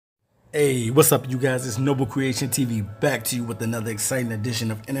Hey, what's up, you guys? It's Noble Creation TV back to you with another exciting edition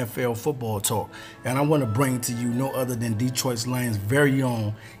of NFL football talk. And I want to bring to you no other than Detroit Lions' very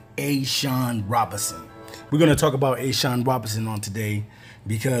own A'Shawn Robinson. We're going to talk about A'Shawn Robinson on today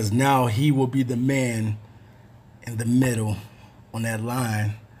because now he will be the man in the middle on that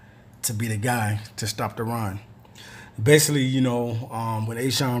line to be the guy to stop the run. Basically, when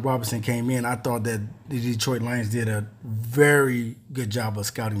A'Shawn Robinson came in, I thought that the Detroit Lions did a very good job of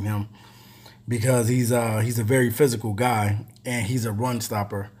scouting him because he's a very physical guy and he's a run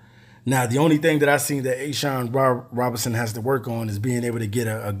stopper. Now, the only thing that I seen that A'Shawn Robinson has to work on is being able to get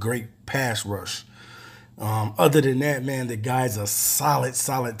a great pass rush. Other than that, man, the guy's a solid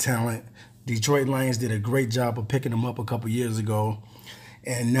talent. Detroit Lions did a great job of picking him up a couple years ago,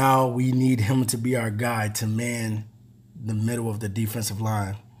 and now we need him to be our guy to man the middle of the defensive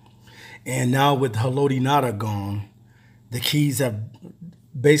line. And now with Haloti Ngata gone, the keys have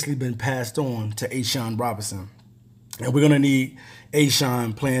basically been passed on to A'Shawn Robinson. And we're going to need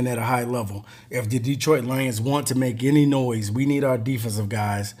A'Shawn playing at a high level. If the Detroit Lions want to make any noise, we need our defensive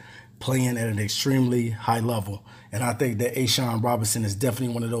guys playing at an extremely high level. And I think that A'Shawn Robinson is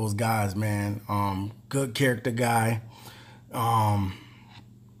definitely one of those guys, man. Good character guy.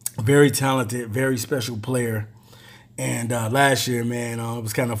 Very talented, very special player. And last year, man, it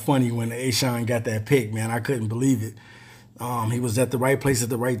was kind of funny when A'Shawn got that pick, man. I couldn't believe it. He was at the right place at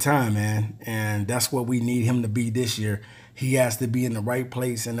the right time, man. And that's what we need him to be this year. He has to be in the right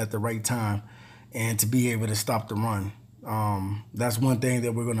place and at the right time and to be able to stop the run. That's one thing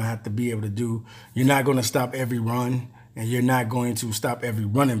that we're going to have to be able to do. You're not going to stop every run, and you're not going to stop every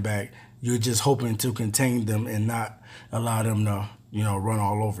running back. You're just hoping to contain them and not allow them to, run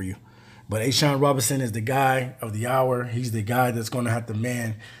all over you. But A'Shawn Robinson is the guy of the hour. He's the guy that's going to have to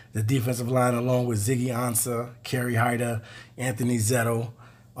man the defensive line along with Ziggy Ansah, Kerry Hyder, Anthony Zetto,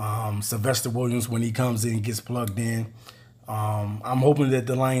 Sylvester Williams when he comes in and gets plugged in. I'm hoping that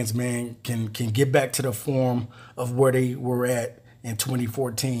the Lions, man, can get back to the form of where they were at in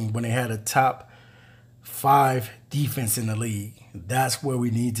 2014 when they had a top 5 defense in the league. That's where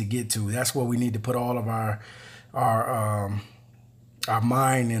we need to get to. That's where we need to put all of our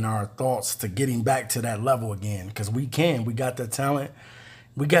mind and our thoughts to getting back to that level again, because we can. We got the talent.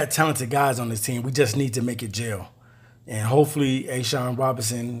 We got talented guys on this team. We just need to make it gel. And hopefully A'Shawn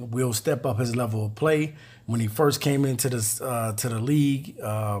Robinson will step up his level of play. When he first came into the league,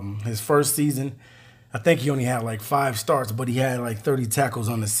 his first season, I think he only had like 5 starts, but he had like 30 tackles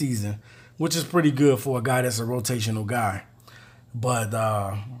on the season, which is pretty good for a guy that's a rotational guy.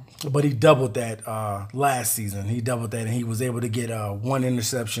 But he doubled that last season. He doubled that, and he was able to get 1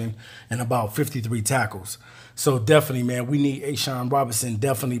 interception and about 53 tackles. So definitely, man, we need A'Shawn Robinson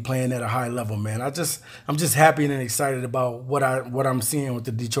definitely playing at a high level, man. I'm just happy and excited about what I'm seeing with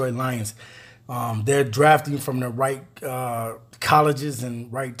the Detroit Lions. They're drafting from the right colleges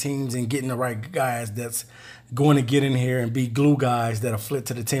and right teams and getting the right guys that's going to get in here and be glue guys that'll flip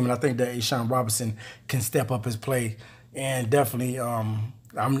to the team. And I think that A'Shawn Robinson can step up his play, and definitely I'm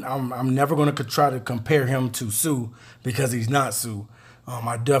never going to try to compare him to Suh because he's not Suh.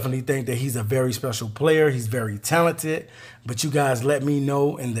 I definitely think that he's a very special player. He's very talented. But you guys let me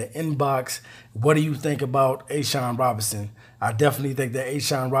know in the inbox, what do you think about A'Shawn Robinson? I definitely think that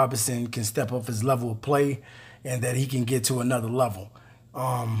A'Shawn Robinson can step up his level of play and that he can get to another level.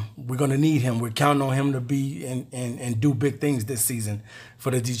 We're going to need him. We're counting on him to be and do big things this season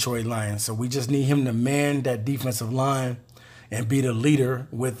for the Detroit Lions. So we just need him to man that defensive line and be the leader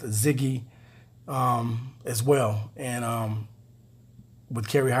with Ziggy as well, and with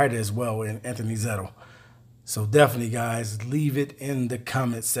Kerry Hyder as well, and Anthony Zetto. So definitely, guys, leave it in the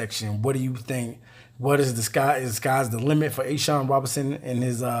comment section. What do you think? What is the sky? Is sky's the limit for A'Shawn Robinson in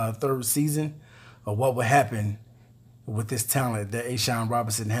his 3rd season? Or what would happen with this talent that A'Shawn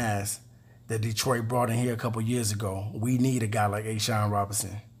Robinson has that Detroit brought in here a couple years ago? We need a guy like A'Shawn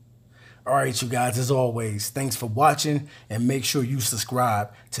Robinson. All right, you guys, as always, thanks for watching, and make sure you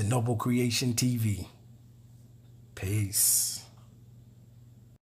subscribe to Noble Creation TV. Peace.